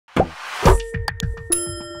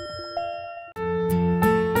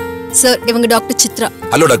Sir, இவங்க doctor Chitra.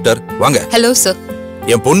 Hello doctor, வாங்க. Hello sir.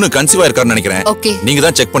 என் பொண்ணு கன்சீவ் ஆயிருக்கான்னு நினைக்கிறேன். ஓகே. நீங்க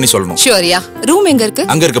தான் செக் பண்ணி சொல்லணும். Sure yeah. ரூம் எங்க இருக்கு?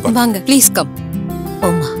 அங்க இருக்குப்பா. வாங்க, ப்ளீஸ் கம்.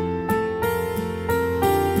 ஓமா.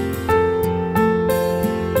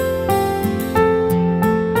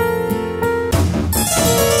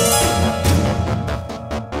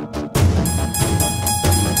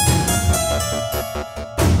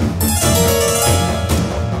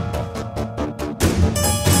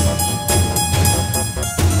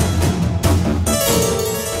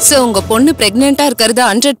 சோ உங்க பொண்ணு பிரெக்னன்ட்டா இருக்கிறது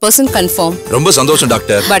 100% கன்ஃபார்ம். ரொம்ப சந்தோஷம்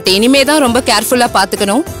டாக்டர். பட் இனிமே தான் ரொம்ப கேர்ஃபுல்லா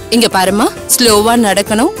பாத்துக்கணும். இங்க பாருமா, ஸ்லோவா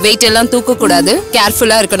நடக்கணும், வெயிட் எல்லாம் தூக்க கூடாது,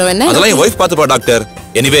 கேர்ஃபுல்லா இருக்கணும். என்ன? அதெல்லாம் என் வைஃப் பாத்துப்பா டாக்டர்.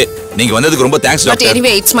 எனிவே, நீங்க வந்ததுக்கு ரொம்ப thanks doctor. But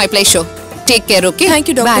anyway it's my pleasure. Take care. Okay?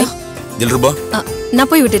 Thank you doctor. By. Dilruba,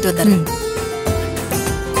 நான் போய் விட்டுட்டு வந்தறேன்.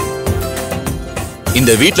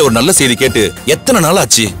 இந்த வீட்ல ஒரு நல்ல செய்தி கேட்டு எத்தனை நாள்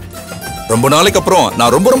ஆச்சு. ரொம்ப நாளைக்கு அப்புறம்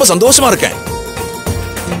நான் ரொம்ப ரொம்ப சந்தோஷமா இருக்கேன்.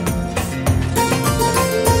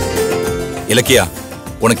 இலக்கியா,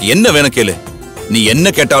 உனக்கு என்ன வேணும் கேளு. நீ என்ன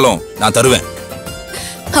கேட்டாலும் நான் தருவேன்.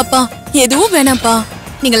 அப்பா, எதுவும் வேணாம்ப்பா.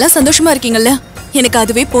 நீங்க எல்லாம் சந்தோஷமா இருக்கீங்கல்ல, எனக்கு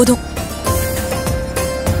அதுவே போதும்.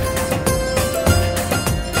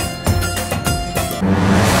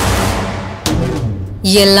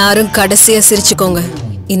 எல்லாரும் கடைசியா சிரிச்சுக்கோங்க.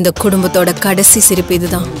 இந்த குடும்பத்தோட கடைசி சிரிப்பு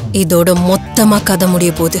இதுதான். இதோட மொத்தமா கதை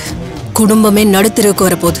முடிய போகுது. குடும்பமே நடுத்தருக்கு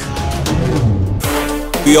வர போகுது.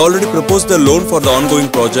 We already proposed the loan for the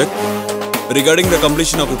ongoing project regarding the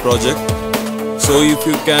completion of the project. So if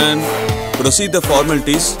you can proceed the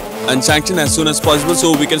formalities and sanction as soon as possible so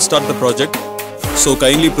we can start the project. So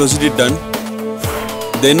kindly proceed it done.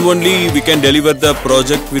 Then only we can deliver the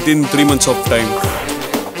project within 3 months of time.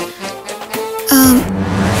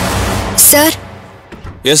 Sir.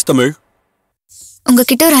 Yes, Tamil.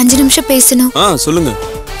 உங்ககிட்ட ஒரு 5 நிமிஷம் பேசணும். சொல்லுங்க.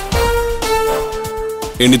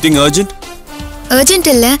 Anything urgent? Urgent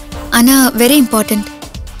இல்ல, ஆனா very important.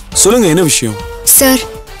 சொல்லுங்க, என்ன விஷயம்? சார்,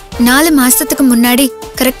 4 மாசத்துக்கு முன்னாடி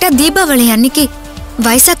கரெக்டா தீபாவளி அன்னைக்கு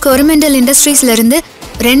வைசா கோரமெண்டல் இண்டஸ்ட்ரீஸ்ல இருந்து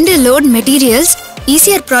 2 லோட் மெட்டீரியல்ஸ்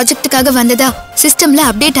ஈசிஆர் ப்ராஜெக்ட்டுக்காக வந்ததா சிஸ்டம்ல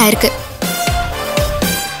அப்டேட் ஆயிருக்கு.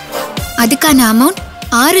 அதுக்கான அமௌண்ட்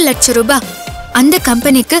 6 லட்சம் ரூபாய் அந்த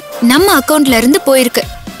கம்பெனிக்கு நம்ம அக்கவுண்ட்ல இருந்து போயிருக்கு.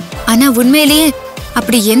 ஆனா உண்மையிலேயே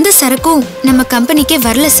அப்படி எந்த சரக்கும் நம்ம கம்பெனிக்கே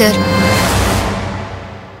வரல சார்.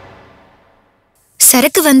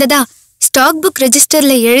 சரக்கு வந்ததா ஸ்டாக் புக்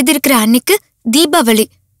ரெஜிஸ்டர்ல எழுதிருக்கிற அன்னைக்கு தீபாவளி.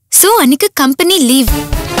 சோ அன்னைக்கு கம்பெனி லீவ்.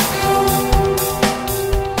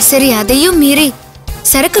 சரி, அதையும் மீறி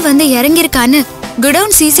சரக்கு வந்து இறங்கிருக்கான்னு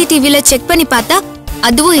குடவுன் சிசிடிவில செக் பண்ணி பார்த்தா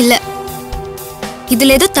அதுவும் இல்ல.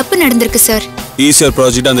 இதுல ஏதோ தப்பு நடந்திருக்கு சார். ஈசிஆர்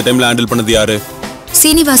ப்ராஜெக்ட் அந்த டைம்ல ஹேண்டில் பண்ணது யாரு?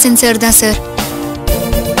 சீனிவாசன் சார் தான் sir.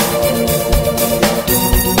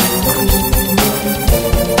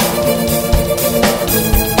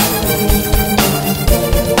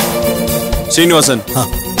 Srinivasan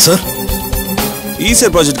sir,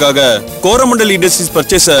 ECR ப்ராஜெக்ட்காக Coromandel industries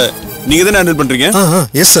purchase நீங்க தானே ஹேண்டில் பண்றீங்க?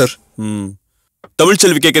 Yes sir. தமிழ்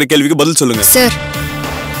செல்வி கேட்கிற கேள்விக்கு பதில் சொல்லுங்க சார்.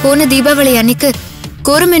 போன தீபாவளி அன்னைக்கு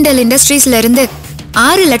கோரமண்டல் இண்டஸ்ட்ரீஸ்ல இருந்து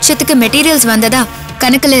 6 லட்சத்துக்கு மெட்டீரியல்ஸ் வந்ததா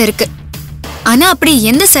கணக்குல இருக்கு. ஆனா அப்படி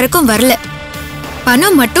எந்த சரக்கும் வரல.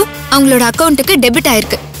 பணம் மட்டும் அவங்களோட அக்கவுண்ட்டுக்கு டெபிட்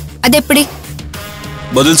ஆயிருக்கு. அது எப்படி?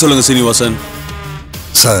 பதில் சொல்லுங்க சீனிவாசன்.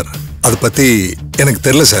 சார், அது பத்தி எனக்கு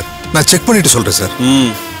தெரியல சார். நான் செக் பண்ணிட்டு சொல்றேன் சார்.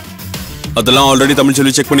 அதெல்லாம் ஆல்ரெடி தமிழ்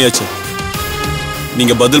சொல்லி செக் பண்ணியாச்சு.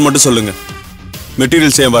 நீங்க பதில் மட்டும் சொல்லுங்க.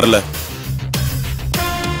 மெட்டீரியல்ஸ் ஏன் வரல?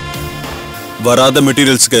 வராத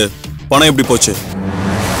மெட்டீரியல்ஸ்க்கு பணம் எப்படி போச்சு?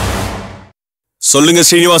 சொல்லுங்க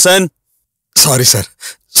Srinivasan. Sorry sir.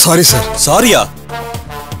 Sorry sir. சாரியா?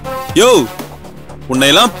 யோ,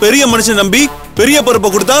 உன்னையெல்லாம் பெரிய மனுஷன் நம்பி பெரிய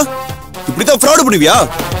பொறுப்பை கொடுத்தா இப்படித்தான் ஃப்ராட் பண்ணுவியா?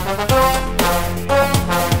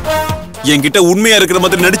 என்கிட்ட உண்மையா இருக்கிற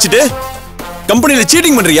மாதிரி நடிச்சுட்டு கம்பெனில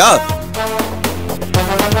சீட்டிங் பண்றியா?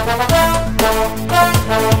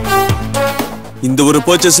 இந்த ஒரு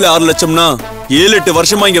பர்ச்சேஸ்ல 6 லட்சம்னா 7-8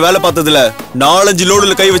 வருஷமா இங்க வேலை பார்த்ததுல 4-5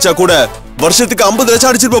 லோடுல கை வச்சா கூட வருஷத்துக்கு 50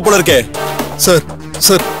 லட்சம் அடிச்சிருப்ப போல இருக்கே. சார்,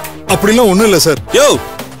 சார், அப்படிலாம் ஒண்ணும் இல்ல சார். யோ,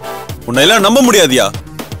 உன்னையெல்லாம் நம்ப முடியாதியா?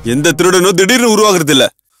 எந்த திருடனும் திடீர்னு உருவாகிறது இல்ல.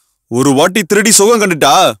 ஒரு வாட்டி திருடி சுகம்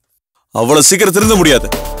கண்டுட்டா அவ்வளவு சீக்கிரம் திருந்த முடியாது.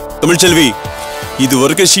 தமிழ் செல்வி, இது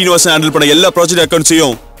வரைக்கும் ஸ்ரீனிவாசன் ஹேண்டில் பண்ண எல்லா ப்ராஜெக்ட்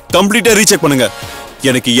அக்கௌண்ட்ஸையும் கம்ப்ளீட்டா ரீசெக் பண்ணுங்க.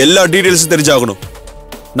 எனக்கு எல்லா டீடைல்ஸும் தெரிஞ்சாகணும்.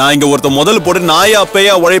 நான் இங்க ஒருத்த முதல்ல போட்டு நாயா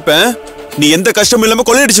பேயா உழைப்பேன். நீ எந்த கஷ்டமும் இல்லாம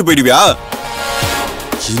கொள்ளையடிச்சு போயிடுவியா?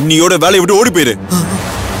 இன்னியோட வேலையை விட்டு ஓடி போயிரு.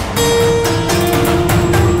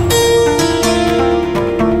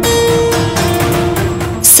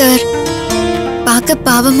 சார், பார்க்க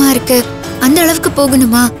பாவமா இருக்கு. அந்த அளவுக்கு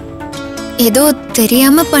போகணுமா? ஏதோ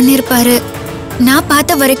தெரியாம பண்ணிருப்பாரு. நான்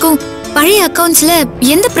பார்த்த வரைக்கும் பழைய அக்கவுண்ட்ஸ்ல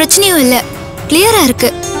எந்த பிரச்சனையும் இல்ல, கிளியரா இருக்கு.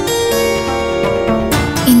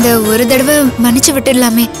 இந்த ஒரு தடவை மன்னிச்சு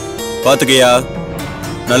விட்டுடலாமே. பாத்துக்கையா,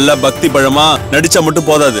 நல்ல பக்தி பழமா நடிச்சா மட்டும்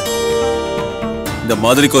போதாது, இந்த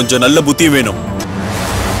மாதிரி கொஞ்சம் நல்ல புத்தி வேணும்.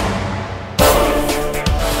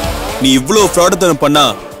 நீ இவ்வளவு ஃப்ராடுத்தனம் பண்ணா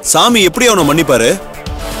சாமி எப்படி அவனை மன்னிப்பாரு?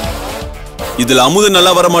 இதுல அமுதன்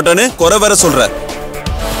நல்லா வர மாட்டான்னு குறை வேற சொல்ற.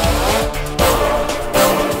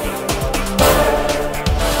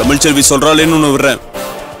 தமிழ்ச்செல்வி சொல்றாளேன்னு ஒண்ணு விடுறேன்,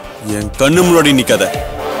 என் கண்ணு முன்னாடி நிக்காத,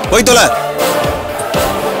 போய் தொலை.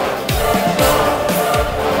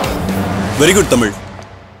 Very good Tamil.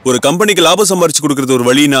 ஒரு கம்பெனிக்கு லாபம் சம்பாரிச்சு கொடுக்கறது ஒரு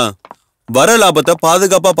வழினா, வர லாபத்தை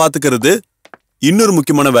பாதுகாப்பா பாத்துக்கிறது இன்னொரு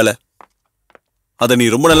முக்கியமான வேலை. அதை நீ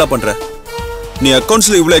ரொம்ப நல்லா பண்ற. நீ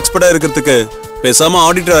அக்கௌண்ட்ஸ்ல இவ்வளவு எக்ஸ்பர்ட்டா இருக்கிறதுக்கு பேசாம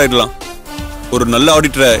ஆடிட்டர் ஆயிடலாம். ஒரு நல்ல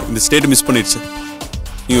ஆடிட்டரை இந்த ஸ்டேட் மிஸ் பண்ணிடுச்சு.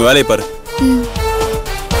 நீ வேலையை பாரு.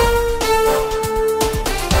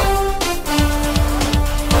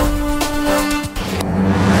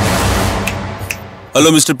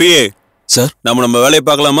 Hello mister BA sir. நம்ம வேலையை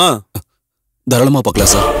பார்க்கலாமா? தாராளமா பார்க்கலாம்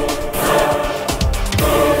சார்.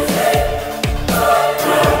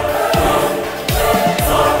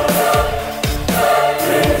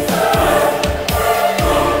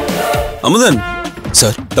 அமுதன்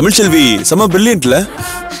சார். தமிழ்ச்செல்வி செம பிரில்லியன்ட்ல.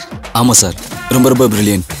 ஆமா சார், ரொம்ப ரொம்ப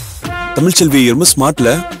பிரில்லியன்ட். தமிழ்ச்செல்வி ரொம்ப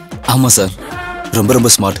ஸ்மார்ட்ல. ஆமா சார், ரொம்ப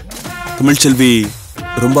ரொம்ப ஸ்மார்ட். தமிழ்ச்செல்வி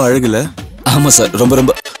ரொம்ப அழகுல. ஆமா சார், ரொம்ப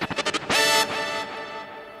ரொம்ப.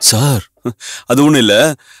 சார் அது ஒண்ணு இல்ல,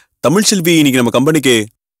 தமிழ்ச்செல்வி இன்னைக்கு நம்ம கம்பெனிக்கு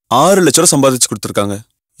 6 லட்சம் ரூபாய் சம்பாதிச்சு கொடுத்துருக்காங்க.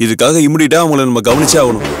 இதுக்காக இமிடியட்டா அவங்கள நம்ம கவனிச்சே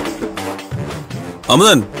ஆகணும்.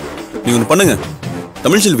 அமுதன், நீங்க ஒண்ணு பண்ணுங்க,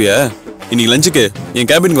 தமிழ்ச்செல்விய இன்னைக்கு லஞ்சுக்கு என்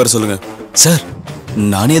கேபினுக்கு வர சொல்லுங்க. சார்,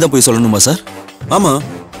 நானே தான் போய் சொல்லணுமா சார்? ஆமா,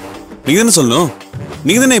 நீங்க தானே சொல்லணும்.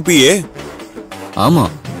 நீங்க தானே பிஏ. ஆமா,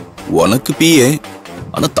 உனக்கு பிஏ,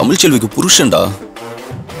 ஆனா தமிழ்ச்செல்விக்கு புருஷன்டா.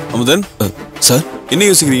 அமுதன் சார். என்ன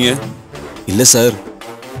யோசிக்கிறீங்க? இல்ல சார்,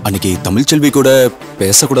 அன்னைக்கு தமிழ்ச்செல்வி கூட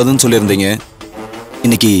பேசக்கூடாதுன்னு சொல்லியிருந்தீங்க.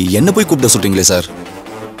 இன்னைக்கு என்ன போய் கூப்பிட சொல்றீங்களே சார்,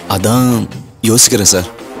 அதான் யோசிக்கிறேன் சார்.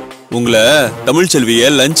 உங்களை தமிழ்ச்செல்விய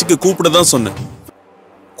லஞ்சுக்கு கூப்பிட தான் சொன்னேன்,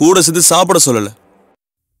 கூட சேர்ந்து சாப்பிட சொல்லல.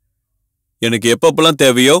 எனக்கு எப்பப்பெல்லாம்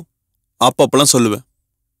தேவையோ அப்பப்பெல்லாம் சொல்லுவேன்,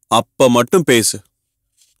 அப்ப மட்டும் பேசு,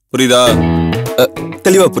 புரியுதா?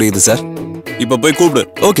 தெளிவா புரியுது சார். இப்ப போய் கூப்பிடு.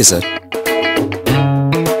 Okay sir.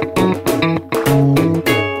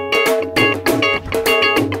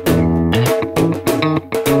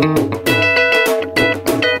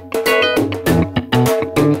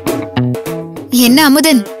 என்ன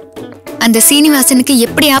அமுதன், அந்த சீனிவாசனுக்கு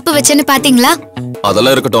எப்படி ஆப்பு வச்சேன்னு பாத்தீங்களா?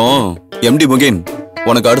 அதெல்லாம் இருக்கட்டும், எம்டி முகேன்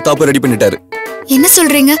உனக்கு அடுத்த ஆப்பு ரெடி பண்ணிட்டாரு. என்ன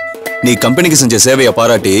சொல்றீங்க? நீ கம்பெனிக்கு செஞ்ச சேவையை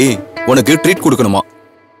பாராட்டி உனக்கு ட்ரீட் கொடுக்கணுமா.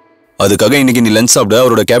 அதுக்காக இன்னைக்கு நீ லஞ்ச் சாப்பிட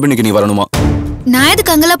அவரோட கேபினுக்கு நீ வரணுமா. நான்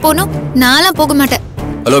எதுக்கு அங்கெல்லாம் போகணும்? நான்லாம் போக மாட்டேன்.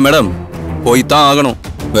 ஹலோ மேடம், போய்தான் ஆகணும்,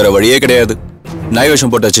 வேற வழியே கிடையாது. நாய்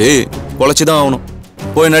வேஷம் போட்டாச்சு, பொழைச்சுதான் ஆகணும்.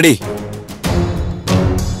 போய் நடி.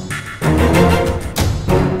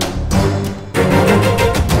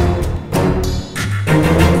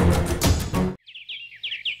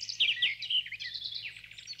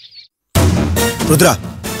 ருத்ரா,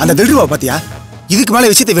 அந்த தில்ருவா பாத்தியா? இதுக்கு மேல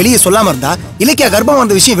விஷயத்தை வெளியே சொல்லாம இருந்தா இலக்கியா கர்ப்பம்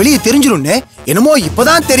வந்த விஷயம் வெளியே தெரிஞ்சிரும்னு என்னமோ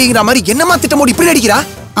இப்பதான் தெரியுங்கிற மாதிரி என்னமா திட்டமோடி இப்படி நடிக்கிறா?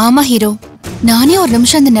 ஆமா ஹீரோ, நானே ஒரு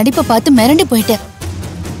நிமிஷம் அந்த நடிப்பை பார்த்து மிரண்டு போயிட்டேன்.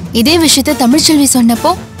 இதே விஷயத்த தமிழ்ச்செல்வி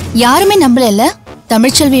சொன்னப்போ யாருமே நம்பல.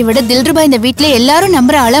 தமிழ்ச்செல்வியை விட தில்ருபா இந்த வீட்ல எல்லாரும்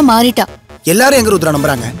நம்புற ஆளா மாறிட்டா. எல்லாரும் எங்க ருத்ரா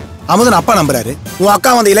நம்புறாங்க? அமுதன் அப்பா நம்புறாரு, உன்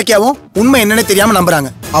அக்கா வந்த இலக்கியாவும் உண்மை என்னன்னு தெரியாம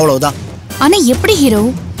நம்புறாங்க, அவ்வளவுதான். ஆனா எப்படி ஹீரோ,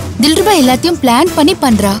 தில்ருபா எல்லாத்தையும் பிளான் பண்ணி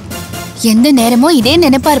பண்றா. எந்த நேரமும் இதே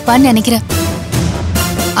நினைப்பா இருப்பான்னு நினைக்கிறேன்.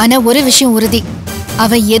 ஆனா ஒரு விஷயம் உறுதி,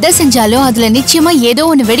 அவ எதை செஞ்சாலும் அதுல நிச்சயமா ஏதோ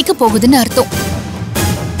ஒண்ணு வெடிக்க போகுதுன்னு அர்த்தம்.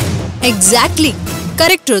 Exactly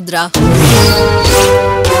correct Rudra.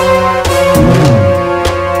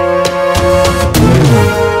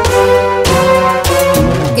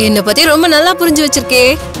 என்னை பத்தி ரொம்ப நல்லா புரிஞ்சு வச்சிருக்கே.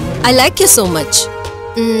 I like you so much.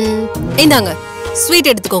 இந்தாங்க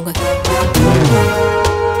ஸ்வீட் எடுத்துக்கோங்க.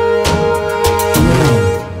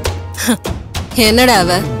 என்னடா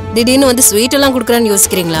அவ திடீர்னு வந்து ஸ்வீட் எல்லாம் கொடுக்குறான்னு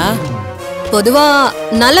யோசிக்கிறீங்களா? பொதுவா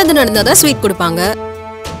நல்லது நடந்தாதான் ஸ்வீட் கொடுப்பாங்க.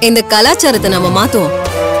 இந்த கலாச்சாரத்தை நம்ம மாத்துவோம்.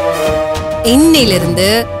 இன்னையில இருந்து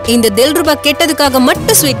இந்த தில்ருபா கெட்டதுக்காக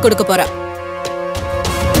மட்டும் ஸ்வீட் கொடுக்க போறா.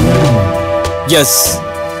 எஸ்,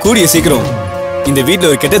 கூடிய சீக்கிரம் இந்த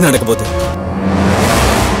வீட்ல ஒரு கெட்டது நடக்க போகுது.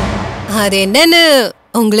 அது என்னன்னு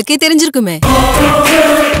உங்களுக்கே தெரிஞ்சிருக்குமே.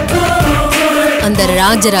 அந்த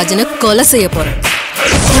ராஜராஜனை கொலை செய்ய போறேன்.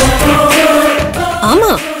 ஆமா,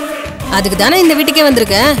 அதுக்கு தானே இந்த வீட்டுக்கே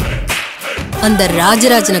வந்திருக்கேன். அந்த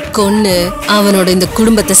ராஜராஜனை கொன்னு அவனோட இந்த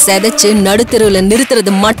குடும்பத்தை செதைச்சு நடுத்தெருவுல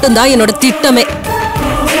நிறுத்துறது மட்டும்தான் என்னோட திட்டமே.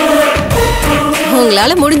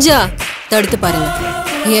 உங்களால முடிஞ்சா தடுத்து பாருங்க.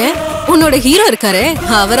 ஏன் உன்னோட ஹீரோ இருக்காரே,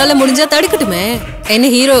 அவரால முடிஞ்சா தடுக்கட்டுமே. என்ன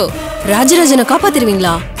ஹீரோ ராஜராஜனை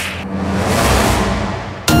காப்பாத்திருவீங்களா?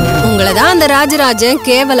 உங்களதான் அந்த ராஜராஜன்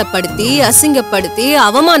கேவலப்படுத்தி அசிங்கப்படுத்தி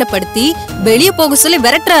அவமானப்படுத்தி வெளியே போக சொல்லி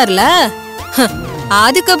விரட்டுறாருல,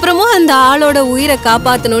 அதுக்கப்புறமும் அந்த ஆளோட உயிரை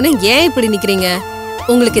காப்பாத்தணும்னு ஏன் இப்படி நிக்கிறீங்க?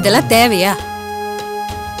 உங்களுக்கு இதெல்லாம் தேவையா?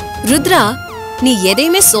 ருத்ரா, நீ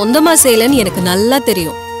எதையுமே சொந்தமா செய்யலன்னு எனக்கு நல்லா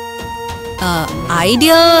தெரியும்.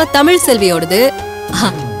 ஐடியா தமிழ் செல்வியோடது,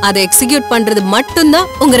 அதை எக்ஸிக்யூட் பண்றது மட்டும்தான்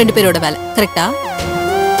உங்க 2 பேரோட வேலை. கரெக்டா?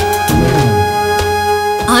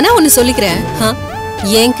 ஆனா ஒன்னு சொல்லிக்கிறேன்,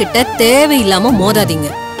 என்கிட்ட தேவையில்லாம மோதாதீங்க.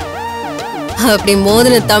 அப்படி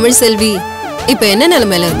மோதின தமிழ் செல்வி இப்ப என்ன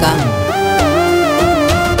நிலைமையில இருக்கா?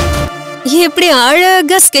 எப்படி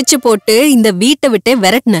அழகா ஸ்கெட்ச் போட்டு இந்த வீட்டை விட்டு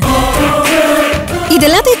விரட்டின,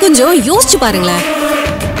 இதெல்லாத்தையும் கொஞ்சம் யோசிச்சு பாருங்களேன்.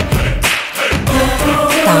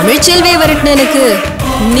 தமிழ் செல்வியை விரட்டின எனக்கு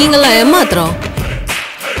நீங்களாம் ஏமாத்திரம்.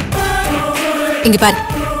 இங்க பாரு,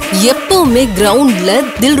 எப்பவுமே கிரவுண்ட்ல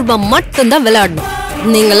தில்ருபா மட்டும்தான் விளையாடணும்.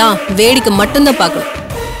 நீங்களாம் வேடிக்கை மட்டும்தான் பார்க்கணும்.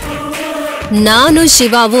 நானும்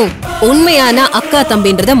சிவாவும் உண்மையான அக்கா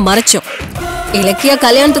தம்பின்றத மறைச்சோம். இலக்கியா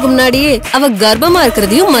கல்யாணத்துக்கு முன்னாடியே அவ கர்ப்பமா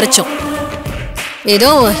இருக்கிறதையும் மறைச்சோம். ஏதோ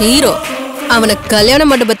ஹீரோ அவனை கல்யாண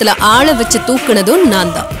மண்டபத்துல ஆள வச்சு தூக்குனதும்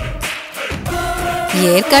நான் தான்.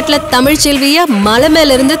 ஏற்காட்டுல தமிழ் செல்விய மலை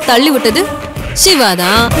மேல இருந்து தள்ளி விட்டது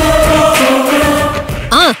சிவாதான்.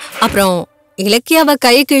 அப்புறம் இலக்கியாவை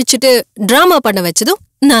கையை கிழிச்சிட்டு டிராமா பண்ண வச்சதும்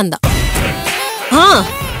நான் தான்.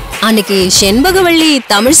 அன்னைக்கு செண்பகவள்ளி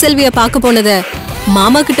தமிழ் செல்விய பார்க்க போனத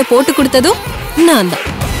மாமா கிட்ட போட்டு கொடுத்ததும் நான் தான்.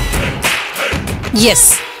 எஸ்,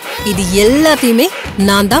 இது எல்லாத்தையுமே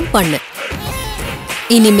நான் தான் பண்ணேன்.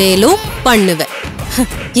 இனிமேலும் பண்ணுவேன்.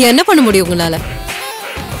 என்ன பண்ண முடியும் உங்களால?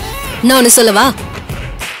 நான் ஒன்னு சொல்லவா?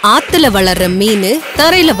 ஆத்துல வளர்ற மீன்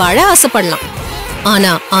தரையில வாழ ஆசைப்படலாம்,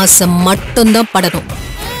 ஆனா ஆசை மட்டும்தான் படணும்.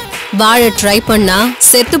 வாழ ட்ரை பண்ணா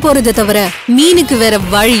செத்து போறதை தவிர மீனுக்கு வேற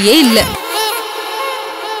வழியே இல்லை.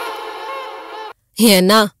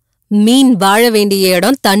 ஏன்னா மீன் வாழ வேண்டிய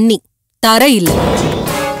இடம் தண்ணி, தரை இல்லை.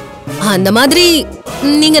 அந்த மாதிரி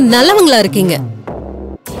நீங்க நல்லவங்களா இருக்கீங்க.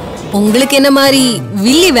 உங்களுக்கு என்ன மாதிரி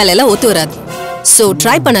வில்லி வேலையெல்லாம் ஒத்து வராது. சோ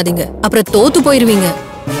ட்ரை பண்ணாதீங்க, அப்புறம் தோத்து போயிருவீங்க.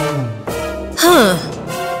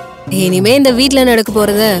 இனிமே இந்த வீட்ல நடக்க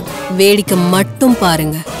போறத வேடிக்கை மட்டும்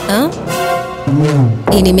பாருங்க.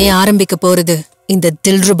 இனிமே ஆரம்பிக்க போறது இந்த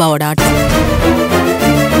தில்ருபாவோட ஆட்டம்.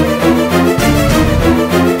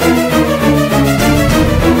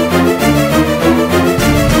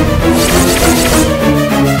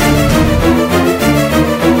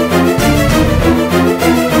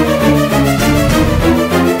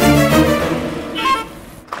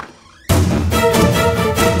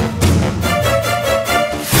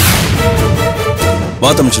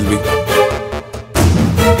 வா தமிழ் செல்வி.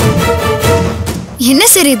 என்ன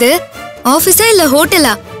சார் இது? ஆபீஸா இல்ல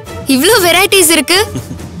ஹோட்டலா? இவ்ளோ வெரைட்டிஸ் இருக்கு.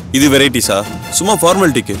 இது வெரைட்டிஸா? சும்மா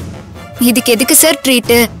ஃபார்மாலிட்டிக்கு. இதுக்கு எதுக்கு சார்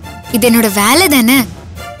ட்ரீட்? இது என்னோட வேலை தானே.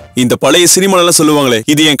 இந்த பழைய சினிமால எல்லாம் சொல்லுவாங்களே,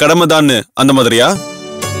 இது என் கடமை தான்னு, அந்த மாதிரியா?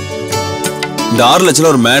 இந்த 6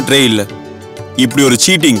 லட்சம் ஒரு மேட்ரே இல்ல. இப்படி ஒரு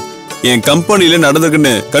சீட்டிங் என் கம்பெனில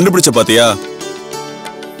நடந்திருக்குன்னு கண்டுபிடிச்ச பாத்தியா?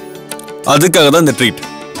 அதுக்காக தான் இந்த ட்ரீட்.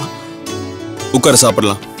 உட்கார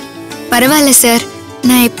சாப்பிடலாம். பரவாயில்ல சார்,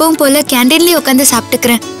 நான் எப்பவும் போல கேண்டீன்லயே உட்காந்து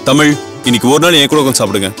சாப்பிட்டுக்கிறேன். தமிழ், இன்னைக்கு ஒரு நாள் என் கூட உட்காந்து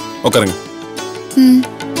சாப்பிடுங்க. உட்காருங்க.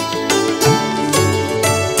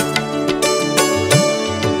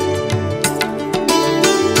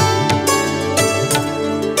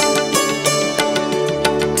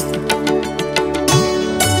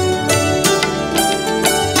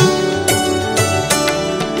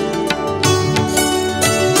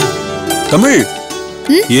 தமிழ்,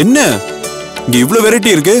 என்ன இங்க இவ்வளவு வெரைட்டி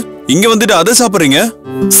இருக்கு? இங்க வந்துட்டு அதை சாப்பிடுறீங்க?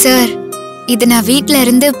 சார், இது நான் வீட்ல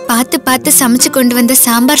இருந்து பார்த்து சமைச்சு கொண்டு வந்த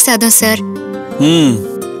சாம்பார் சாதம் சார்.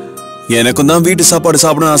 எனக்கும் தான் வீட்டு சாப்பாடு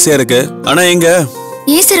சாப்பிடணும் ஆசையா இருக்கு. ஆனா எங்க?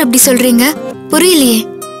 ஏன் சார் அப்படி சொல்றீங்க? புரியலையே.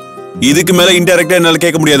 இதுக்கு மேல இன்டைரக்டா என்னால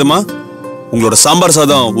கேட்க முடியாதுமா. உங்களோட சாம்பார்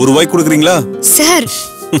சாதம் ஒரு வாய் கொடுக்குறீங்களா? சார்,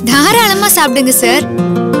 தாராளமா சாப்பிடுங்க சார்.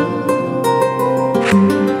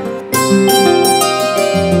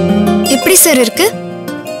 எப்படி சார் இருக்கு?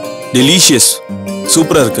 டெலிஷியஸ்,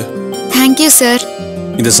 சூப்பரா இருக்கு. Thank you sir.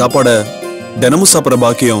 இந்த சாப்பாட தினமும் சாப்பிடுற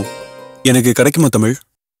பாக்கியம் எனக்கு கிடைக்குமா தமிழ்?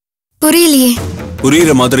 புரியலையே.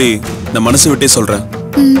 புரியுற மாதிரி நான் மனசு விட்டே சொல்றேன்.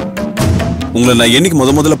 உங்களை நான் என்னைக்கு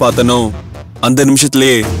முதல்ல பார்த்தனோ அந்த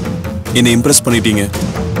நிமிஷத்திலேயே என்னை இம்ப்ரெஸ் பண்ணிட்டீங்க.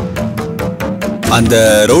 அந்த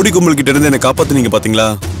ரவுடி கும்பல் கிட்ட இருந்து என்னை காப்பாத்துனீங்க பாத்தீங்களா?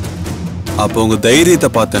 அப்போ உங்க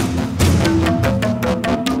தைரியத்தை பார்த்தேன்.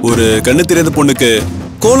 ஒரு கண்ணு தெரியாத பொண்ணுக்கு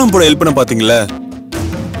கோலம் போட ஹெல்ப் பண்ண பாத்தீங்களா?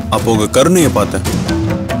 அப்போ உங்க கருணையை பார்த்தேன்.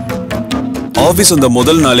 ஆபீஸ் வந்த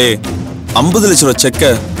முதல் நாளே 50 லட்சம் ரூபாய் செக்க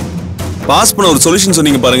பாஸ் பண்ண ஒரு சொல்யூஷன்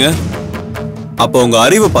சொன்னீங்க பாருங்க, அப்ப உங்க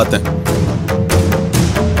அறிவை பார்த்தேன்.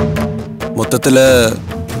 மொத்தத்துல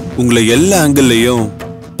உங்களை எல்லா ஆங்கிள்லயும்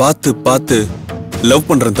பார்த்து பார்த்து லவ்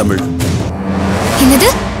பண்றேன் தமிழ். என்னது,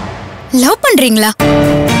 லவ் பண்றீங்களா?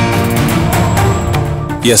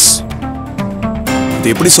 எஸ்.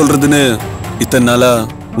 இது எப்படி சொல்றதுன்னு இத்தனை நாளா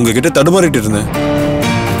உங்ககிட்ட தடுமாறிட்டு இருந்தேன்.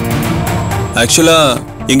 ஆக்சுவலா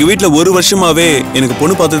எங்க வீட்டுல 1 வருஷமாவே எனக்கு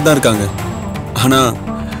பொண்ணு பார்த்துட்டு தான் இருக்காங்க. ஆனா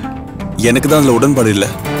எனக்கு தான் அதுல உடன்பாடு இல்லை.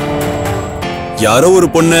 யாரோ ஒரு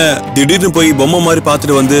பொண்ணை திடீர்னு போய் பொம்மை மாதிரி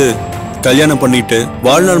பார்த்துட்டு வந்து கல்யாணம் பண்ணிட்டு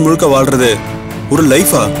வாழ்நாள் முழுக்க வாழ்றது ஒரு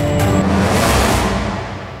லைஃபா?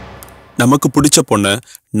 நமக்கு பிடிச்ச பொண்ணை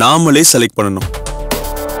நாமளே செலக்ட் பண்ணணும்.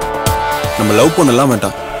 நம்ம லவ் பண்ணலாம்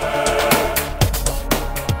வேண்டாம்.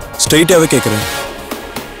 ஸ்ட்ரைட்டாவே கேட்கிறேன்,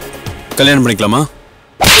 கல்யாணம் பண்ணிக்கலாமா?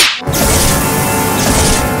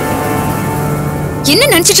 என்ன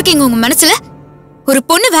நினைச்சிட்டு இருக்கீங்க உங்க மனசுல? ஒரு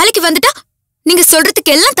பொண்ணு வேலைக்கு வந்துட்டா நீங்க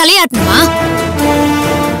சொல்றதுக்கு எல்லாம் தலையாட்டணுமா?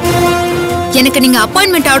 எனக்கு நீங்க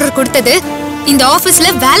அப்பாயின்மெண்ட் ஆர்டர் கொடுத்தது இந்த ஆபீஸ்ல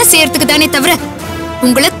வேலை செய்யறதுக்கு தானே தவிர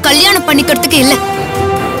உங்களை கல்யாணம் பண்ணிக்கிறதுக்கு இல்ல.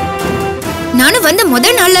 நானும் வந்த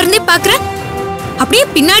முதல் நாள்ல இருந்தே பாக்குறேன், அப்படியே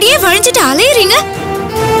பின்னாடியே வழிஞ்சிட்டு அலையறீங்க.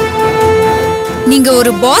 நீங்க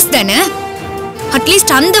ஒரு பாஸ் தானே,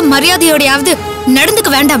 அட்லீஸ்ட் அந்த மரியாதையோடையாவது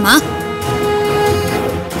நடந்துக்க வேண்டாமா?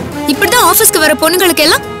 இப்படிதான் ஆபீஸ்க்கு வர பொண்ணுங்களுக்கு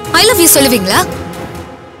எல்லாம் ஐ லவ் யூ சொல்லுவீங்களா?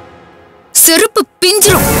 செருப்பு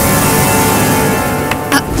பிஞ்சிரும்.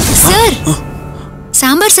 சார்,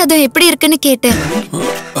 சாம்பார் சாதம் எப்படி இருக்குன்னு கேட்டேன்,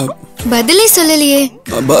 பதிலே சொல்லலையே.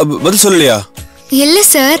 பதில் சொல்லலையா? இல்ல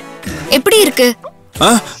சார், எப்படி இருக்கு?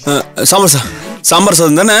 சாம்பார்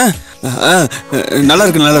சாதம் தானே? நல்லா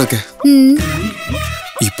இருக்கு, நல்லா இருக்கு.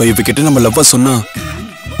 இப்ப இவகிட்ட நம்ம லவ்வா சொன்னா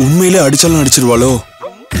உண்மையிலே அடிச்சாலும் அடிச்சிருவாளோ?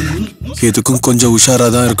 எதுக்கும் கொஞ்சம் உஷாரா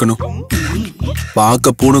தான் இருக்கணும்.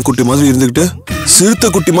 பார்க்க பூனைக்குட்டி மாதிரி இருந்துகிட்டு சிறுத்தை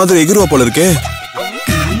குட்டி மாதிரி எகிருவா போல இருக்கே.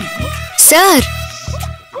 சார்,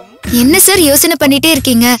 என்ன சார் யோசனை பண்ணிட்டே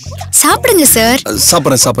இருக்கீங்க? சாப்பிடுங்க சார்.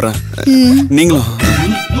 சாப்பிடுறேன். நீங்களும்.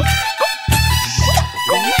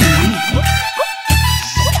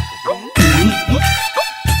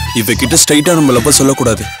 இவகிட்ட ஸ்ட்ரைட்டா நம்ம லவ்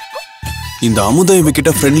சொல்லக்கூடாது. இந்த அமுதம்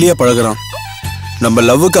இவகிட்ட ஃப்ரெண்ட்லியா பழகுறான். நம்ம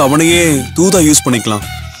லவ்வுக்கு அவனையே தூதா யூஸ் பண்ணிக்கலாம்.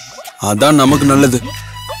 அதான் நமக்கு நல்லது.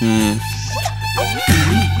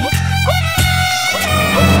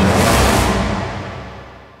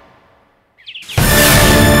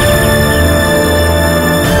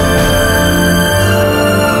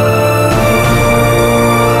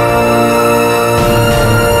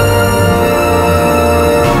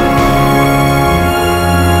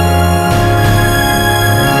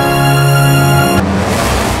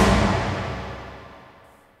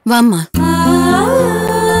 வாம்மா,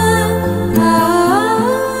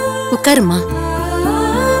 உட்காருமா.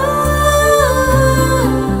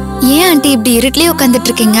 ஏன் ஆண்டி இப்படி இருட்டிலே உட்கார்ந்துட்டு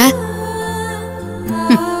இருக்கீங்க?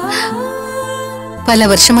 பல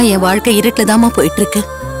வருஷமா என் வாழ்க்கை இருட்டுலதாமா போயிட்டு இருக்கு.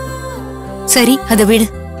 சரி, அதை விடு.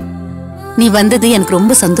 நீ வந்தது எனக்கு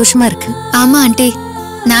ரொம்ப சந்தோஷமா இருக்கு. ஆமா ஆண்டி,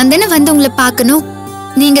 நான் தானே வந்து உங்களை பார்க்கணும்.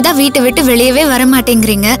 நீங்க தான் வீட்டை விட்டு வெளியவே வர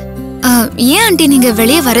மாட்டேங்கிறீங்க. ஏன் ஆண்டி நீங்க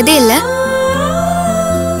வெளியே வரதே இல்ல?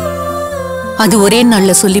 அது ஒரே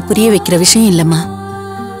நாள்ல சொல்லி புரிய வைக்கிற விஷயம் இல்லம்மா.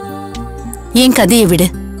 ஏன் கதையை விடு.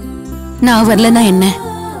 நான் வரலனா என்ன?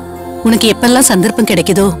 உனக்கு எப்பெல்லாம் சந்தர்ப்பம்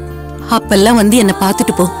கிடைக்குதோ அப்பெல்லாம் வந்து என்ன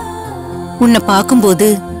பார்த்துட்டு போ. உன்னை பார்க்கும்போது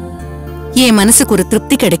என் மனசுக்கு ஒரு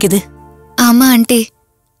திருப்தி கிடைக்குது. ஆமா ஆண்டி,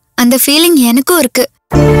 அந்த ஃபீலிங் எனக்கும் இருக்கு.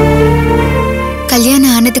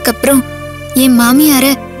 கல்யாணம் ஆனதுக்கு அப்புறம் என் மாமியார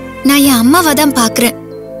நான் என் அம்மாவா தான் பாக்குறேன்.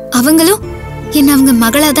 அவங்களும் என்ன அவங்க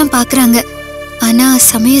மகளா தான் பாக்குறாங்க. ஆனா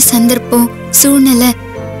சமய சந்தர்ப்பம் சூழ்நிலை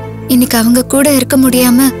இன்னைக்கு அவங்க கூட இருக்க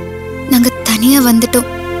முடியாம நாங்க தனியா வந்துட்டோம்.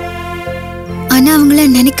 ஆனா அவங்கள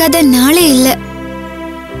நினைக்காத நாளே இல்ல.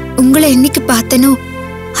 உங்களை என்னைக்கு பார்த்தனோ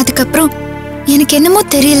அதுக்கப்புறம் எனக்கு என்னமோ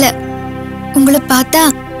தெரியல, உங்களை பார்த்தா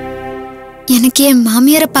எனக்கு என்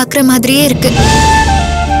மாமியார பாக்குற மாதிரியே இருக்கு.